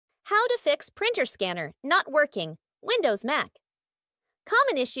How to fix printer scanner not working, Windows Mac.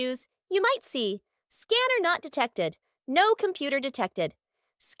 Common issues you might see: scanner not detected, no computer detected.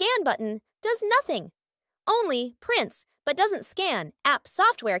 Scan button does nothing. Only prints but doesn't scan. App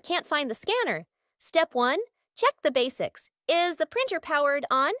software can't find the scanner. Step 1. Check the basics. Is the printer powered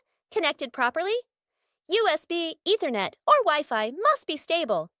on? Connected properly? USB, Ethernet, or Wi-Fi must be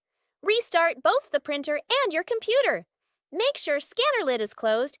stable. Restart both the printer and your computer. Make sure scanner lid is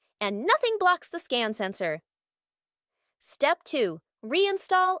closed and nothing blocks the scan sensor. Step 2.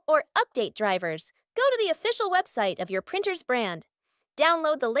 Reinstall or update drivers. Go to the official website of your printer's brand.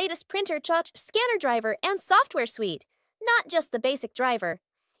 Download the latest printer scanner driver and software suite, not just the basic driver.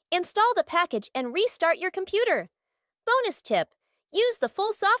 Install the package and restart your computer. Bonus tip: use the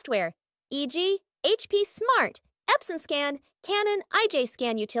full software, e.g., HP Smart, Epson Scan, Canon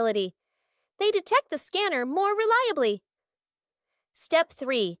IJ-Scan utility. They detect the scanner more reliably. Step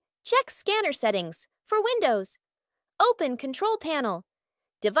 3. Check scanner settings. For Windows, open Control Panel,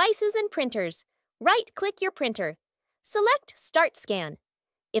 Devices and Printers. Right-click your printer. Select Start Scan.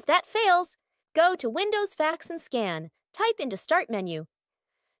 If that fails, go to Windows Fax and Scan. Type into Start menu.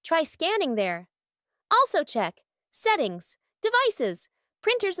 Try scanning there. Also check Settings, Devices,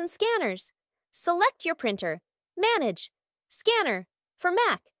 Printers and Scanners. Select your printer. Manage Scanner for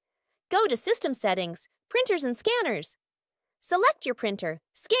Mac. Go to System Settings, Printers and Scanners. Select your printer.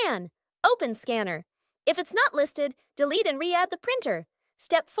 Scan. Open Scanner. If it's not listed, delete and re-add the printer.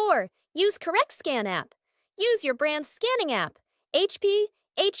 Step 4. Use Correct Scan app. Use your brand's scanning app. HP,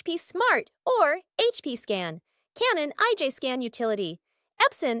 HP Smart, or HP Scan. Canon IJ-Scan utility.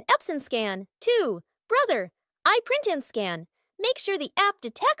 Epson, Epson Scan. 2. Brother, iPrintInScan. Make sure the app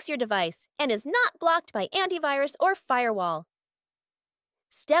detects your device and is not blocked by antivirus or firewall.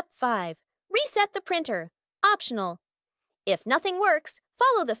 Step 5. Reset the printer. Optional. If nothing works,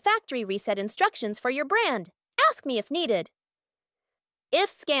 follow the factory reset instructions for your brand. Ask me if needed.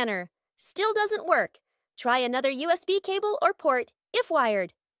 If scanner still doesn't work, try another USB cable or port if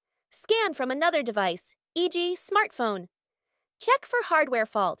wired. Scan from another device, e.g., smartphone. Check for hardware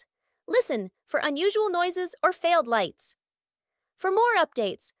fault. Listen for unusual noises or failed lights. For more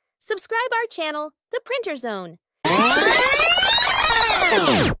updates, subscribe our channel, The Printer Zone.